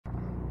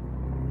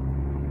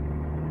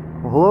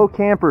Well, hello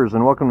campers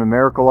and welcome to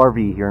Mericle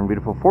RV here in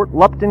beautiful Fort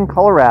Lupton,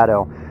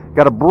 Colorado.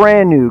 Got a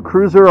brand new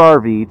Cruiser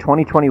RV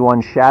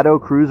 2021 Shadow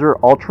Cruiser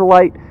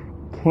Ultralight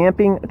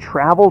Camping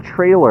Travel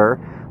Trailer.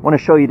 I want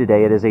to show you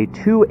today. It is a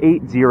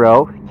 280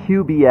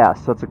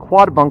 QBS, so it's a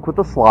quad bunk with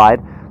a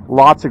slide.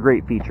 Lots of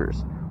great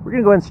features. We're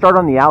going to go ahead and start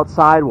on the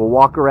outside. We'll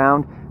walk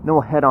around, and then we'll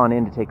head on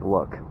in to take a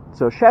look.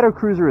 So Shadow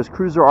Cruiser is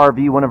Cruiser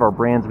RV, one of our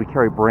brands we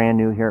carry brand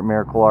new here at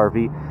Mericle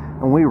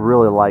RV, and we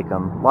really like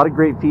them. A lot of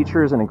great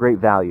features and a great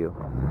value.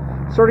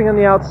 Starting on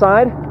the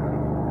outside,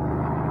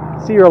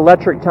 see your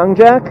electric tongue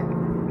jack,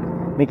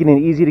 making it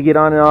easy to get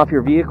on and off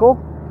your vehicle,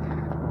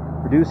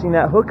 reducing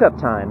that hookup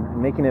time,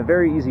 and making it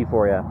very easy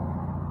for you.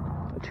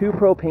 2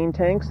 propane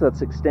tanks, so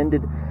that's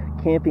extended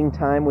camping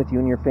time with you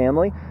and your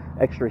family.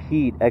 Extra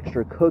heat,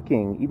 extra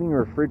cooking, even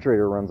your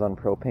refrigerator runs on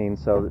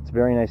propane, so it's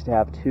very nice to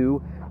have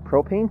 2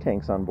 propane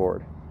tanks on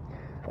board.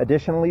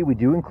 Additionally, we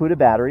do include a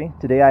battery.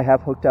 Today I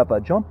have hooked up a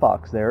jump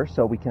box there,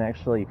 so we can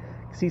actually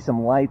see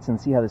some lights and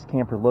see how this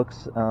camper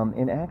looks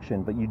in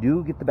action. But you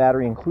do get the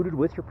battery included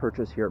with your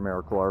purchase here at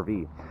Mericle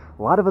RV.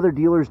 A lot of other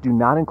dealers do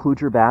not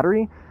include your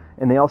battery,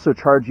 and they also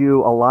charge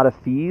you a lot of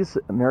fees.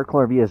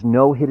 Mericle RV has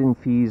no hidden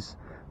fees,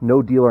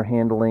 no dealer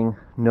handling,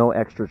 no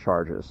extra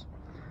charges.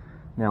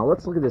 Now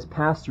let's look at this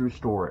pass-through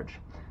storage.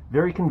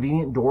 Very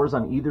convenient doors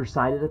on either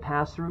side of the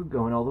pass-through,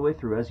 going all the way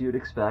through as you'd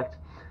expect.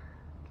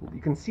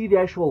 You can see the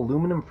actual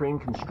aluminum frame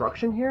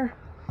construction here.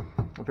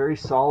 Very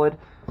solid,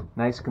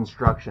 nice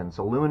construction.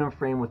 So aluminum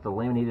frame with the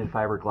laminated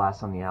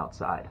fiberglass on the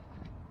outside.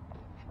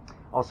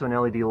 Also an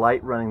LED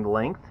light running the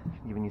length,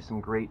 giving you some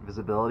great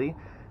visibility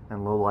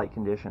and low light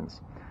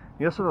conditions.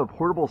 You also have a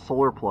portable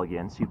solar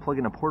plug-in, so you plug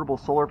in a portable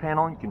solar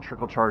panel, you can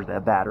trickle charge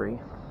that battery.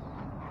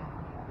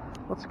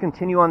 Let's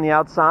continue on the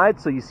outside.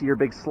 So you see your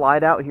big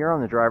slide out here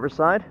on the driver's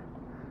side.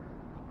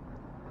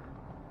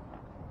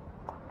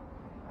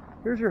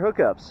 Here's your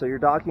hookups, so your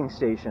docking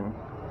station.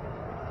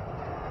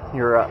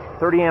 Your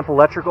 30 amp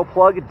electrical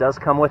plug, it does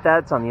come with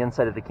that. It's on the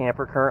inside of the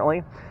camper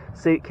currently.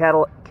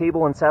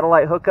 Cable and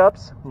satellite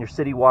hookups, your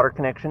city water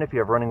connection if you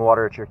have running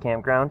water at your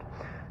campground.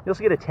 You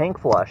also get a tank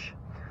flush.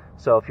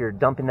 So if you're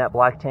dumping that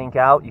black tank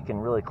out, you can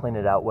really clean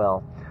it out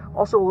well.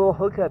 Also a little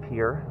hookup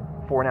here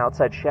for an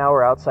outside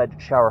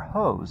shower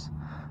hose,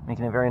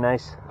 making it very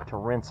nice to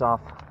rinse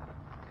off.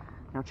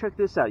 Now check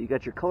this out. You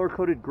got your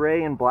color-coded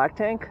gray and black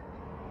tank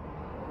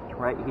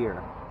right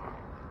here.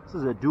 This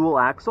is a dual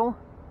axle.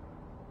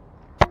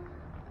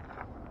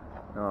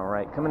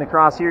 Alright, coming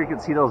across here you can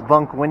see those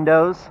bunk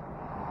windows.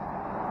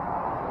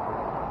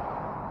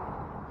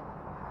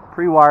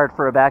 Pre-wired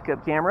for a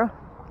backup camera.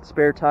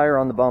 Spare tire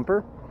on the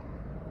bumper.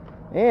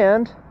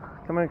 And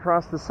coming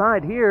across the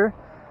side here,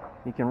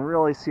 you can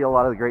really see a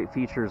lot of the great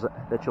features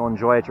that you'll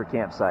enjoy at your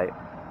campsite.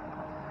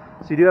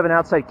 So you do have an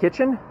outside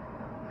kitchen.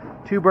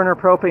 2-burner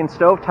propane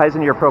stove ties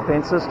into your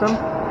propane system.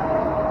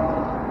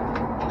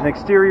 An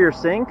exterior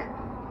sink.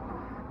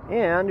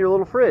 And your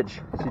little fridge.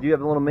 So you do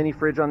have a little mini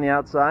fridge on the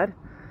outside.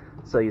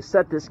 So you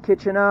set this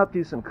kitchen up,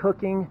 do some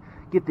cooking,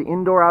 get the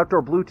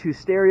indoor-outdoor Bluetooth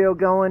stereo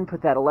going,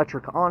 put that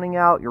electric awning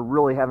out. You're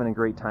really having a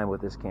great time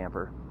with this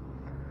camper.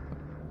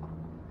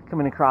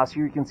 Coming across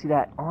here, you can see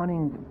that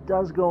awning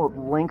does go the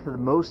length of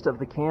most of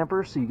the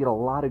camper, so you get a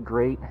lot of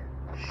great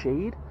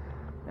shade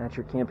at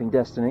your camping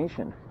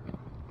destination.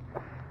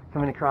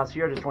 Coming across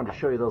here, I just wanted to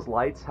show you those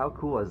lights. How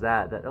cool is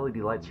that? That LED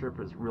light strip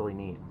is really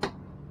neat.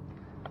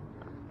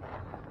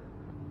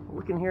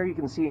 Looking here, you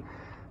can see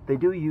they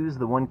do use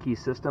the one-key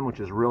system, which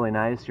is really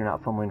nice. You're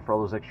not fumbling for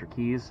all those extra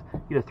keys.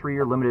 You get a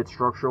 3-year limited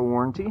structural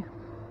warranty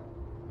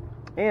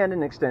and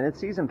an extended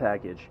season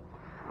package.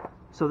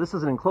 So this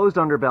is an enclosed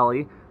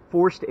underbelly,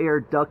 forced air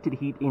ducted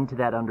heat into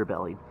that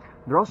underbelly.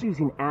 They're also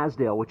using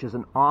Azdel, which is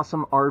an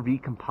awesome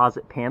RV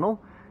composite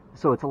panel.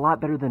 So it's a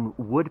lot better than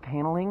wood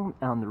paneling.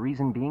 The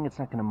reason being it's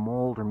not going to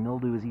mold or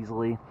mildew as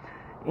easily.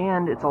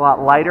 And it's a lot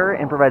lighter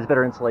and provides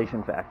better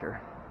insulation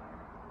factor.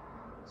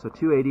 So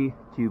 280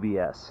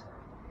 QBS.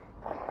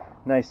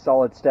 Nice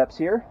solid steps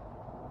here.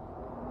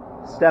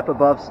 Step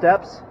above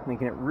steps,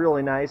 making it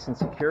really nice and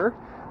secure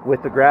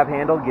with the grab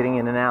handle getting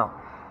in and out.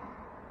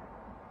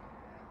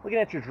 Looking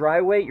at your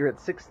dry weight, you're at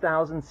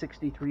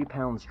 6,063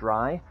 pounds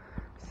dry.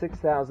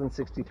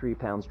 6,063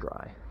 pounds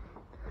dry.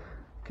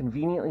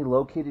 Conveniently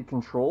located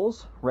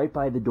controls right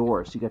by the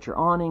door. So you got your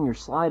awning, your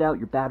slide out,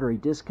 your battery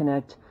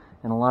disconnect,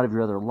 and a lot of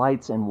your other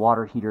lights and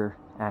water heater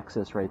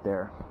access right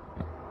there.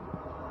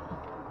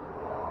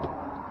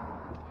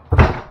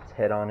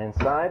 Head on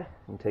inside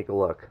and take a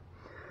look.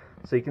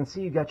 So you can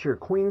see you got your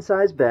queen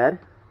size bed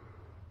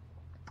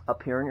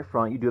up here in your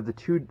front. You do have the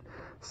 2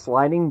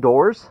 sliding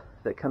doors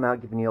that come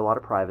out, giving you a lot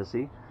of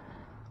privacy.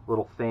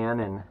 Little fan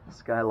and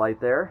skylight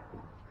there.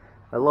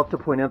 I love to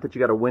point out that you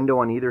got a window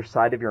on either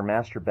side of your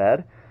master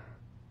bed,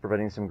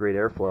 providing some great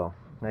airflow.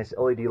 Nice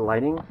LED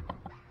lighting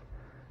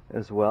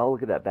as well.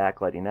 Look at that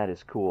backlighting, that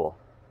is cool.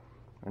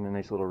 And a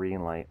nice little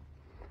reading light.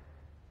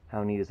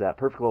 How neat is that?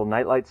 Perfect little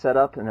nightlight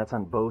setup, and that's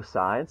on both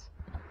sides.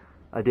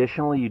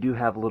 Additionally, you do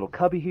have a little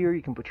cubby here.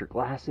 You can put your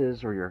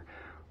glasses or your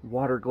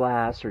water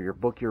glass or your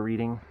book you're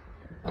reading.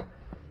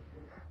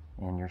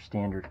 And your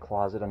standard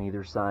closet on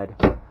either side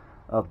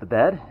of the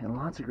bed, and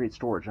lots of great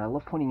storage. And I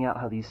love pointing out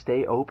how these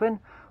stay open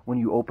when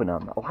you open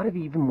them. A lot of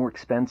even more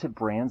expensive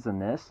brands than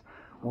this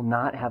will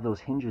not have those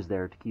hinges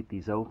there to keep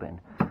these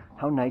open.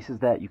 How nice is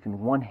that? You can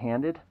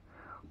one-handed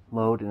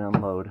load and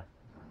unload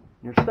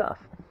your stuff.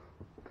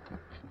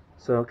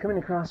 So coming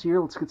across here,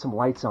 let's get some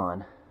lights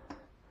on.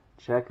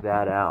 Check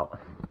that out.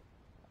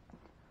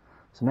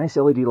 Some nice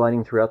LED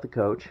lighting throughout the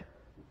coach.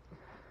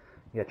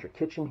 You got your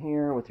kitchen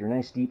here with your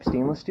nice deep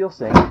stainless steel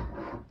sink.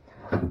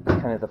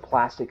 Kind of the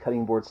plastic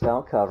cutting board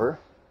style cover.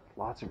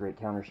 Lots of great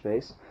counter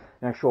space.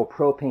 An actual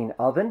propane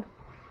oven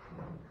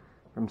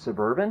from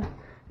Suburban.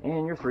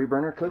 And your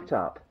 3-burner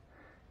cooktop.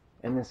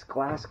 And this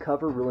glass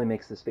cover really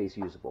makes the space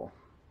usable.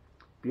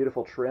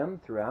 Beautiful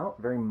trim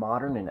throughout. Very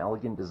modern and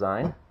elegant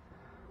design.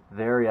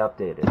 Very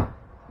updated.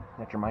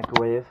 Got your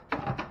microwave.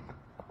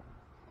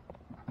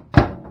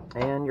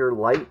 And your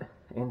light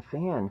and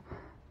fan.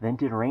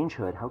 Vented range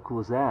hood. How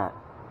cool is that?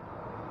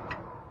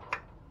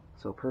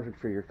 So perfect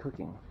for your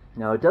cooking.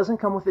 Now it doesn't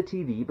come with a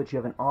TV, but you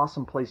have an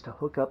awesome place to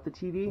hook up the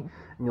TV.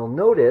 And you'll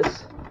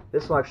notice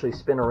this will actually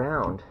spin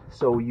around.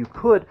 So you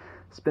could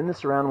spin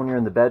this around when you're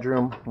in the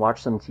bedroom,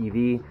 watch some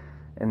TV,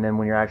 and then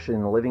when you're actually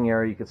in the living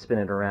area, you could spin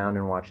it around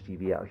and watch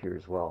TV out here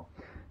as well.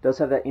 It does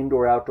have that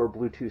indoor-outdoor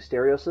Bluetooth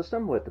stereo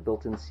system with the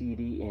built-in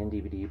CD and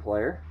DVD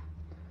player.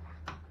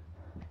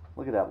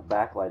 Look at that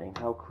backlighting.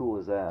 How cool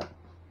is that?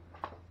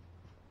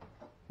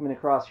 Coming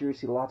across here, you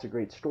see lots of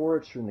great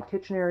storage through in the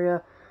kitchen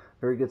area.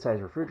 Very good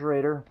sized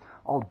refrigerator.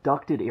 All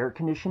ducted air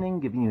conditioning,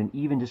 giving you an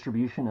even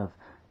distribution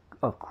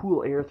of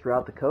cool air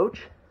throughout the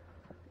coach.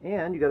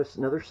 And you got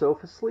another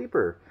sofa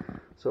sleeper.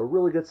 So a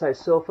really good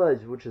sized sofa,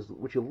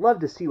 which you love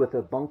to see with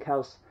a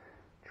bunkhouse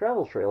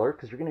travel trailer,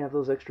 because you're going to have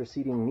those extra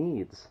seating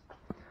needs.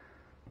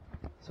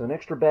 So an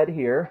extra bed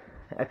here,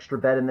 extra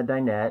bed in the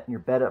dinette, your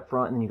bed up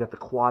front, and then you got the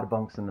quad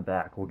bunks in the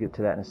back. We'll get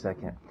to that in a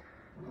second.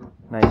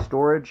 Nice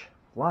storage.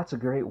 Lots of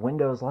great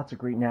windows, lots of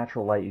great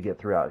natural light you get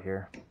throughout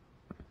here.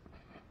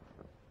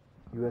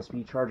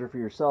 USB charger for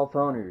your cell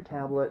phone or your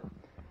tablet.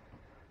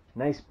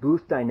 Nice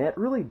booth dinette,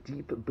 really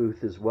deep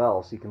booth as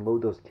well, so you can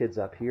load those kids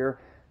up here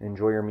and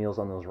enjoy your meals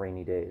on those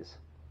rainy days.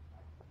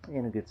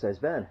 And a good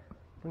sized bed.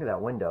 Look at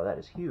that window, that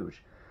is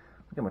huge.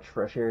 Look how much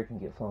fresh air can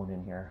get flown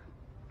in here.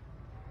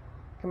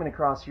 Coming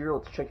across here,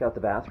 let's check out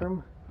the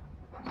bathroom.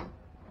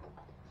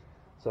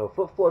 So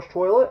foot flush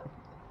toilet.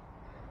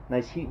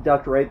 Nice heat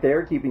duct right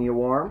there, keeping you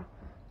warm.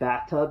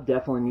 Bathtub,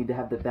 definitely need to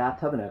have the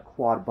bathtub in a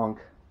quad bunk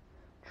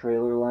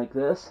trailer like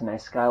this. A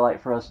nice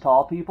skylight for us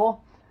tall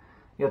people.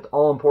 You got the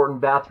all-important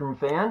bathroom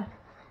fan.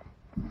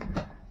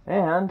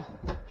 And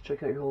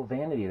check out your little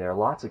vanity there.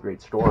 Lots of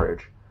great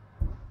storage.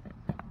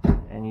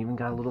 And you even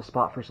got a little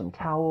spot for some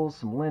towels,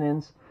 some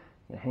linens.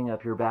 You hang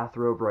up your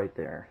bathrobe right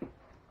there.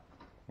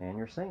 And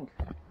your sink.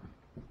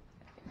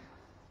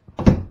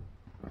 Look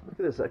at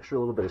this extra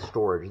little bit of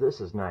storage. This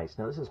is nice.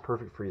 Now this is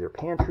perfect for your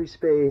pantry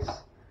space,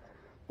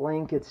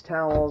 blankets,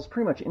 towels,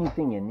 pretty much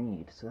anything you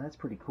need. So that's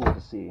pretty cool to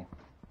see.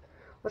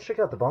 Let's check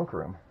out the bunk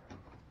room.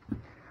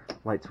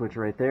 Light switch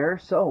right there.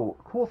 So,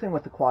 cool thing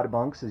with the quad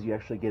bunks is you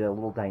actually get a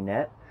little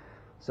dinette.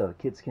 So the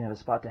kids can have a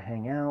spot to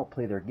hang out,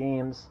 play their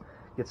games,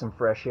 get some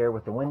fresh air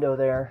with the window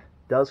there.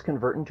 Does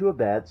convert into a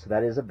bed, so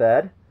that is a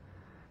bed.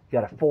 You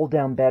got a fold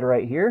down bed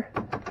right here.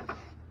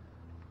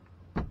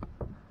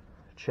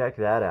 Check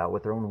that out,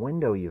 with their own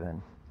window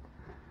even.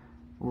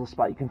 A little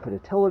spot you can put a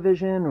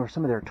television or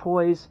some of their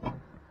toys.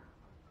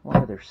 A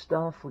lot of their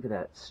stuff. Look at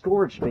that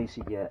storage space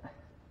you get.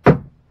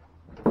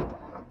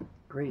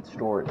 Great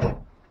storage.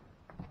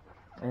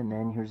 And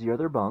then here's the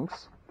other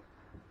bunks.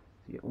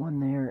 You get one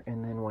there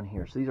and then one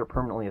here. So these are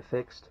permanently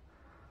affixed.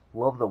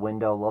 Love the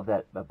window. Love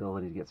that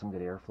ability to get some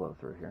good airflow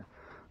through here.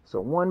 So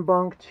 1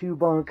 bunk, 2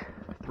 bunk,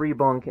 3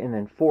 bunk, and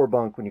then 4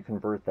 bunk when you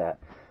convert that.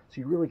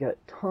 So you really got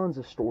tons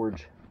of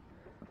storage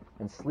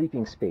and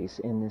sleeping space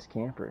in this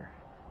camper.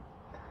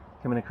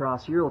 Coming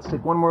across here, let's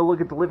take one more look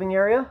at the living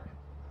area.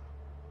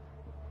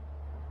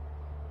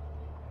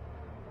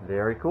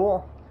 Very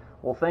cool.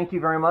 Well, thank you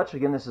very much.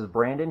 Again, this is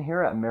Brandon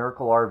here at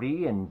Mericle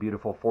RV in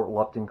beautiful Fort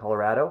Lupton,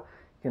 Colorado.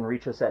 You can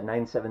reach us at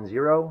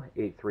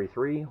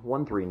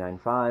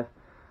 970-833-1395,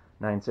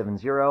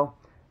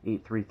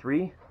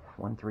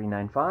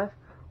 970-833-1395,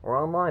 or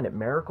online at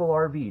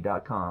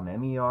mericlerv.com,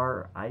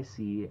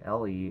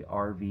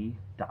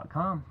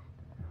 MERICLERV.com.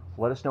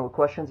 Let us know what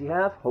questions you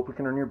have. Hope we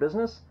can earn your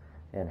business,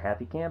 and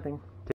happy camping.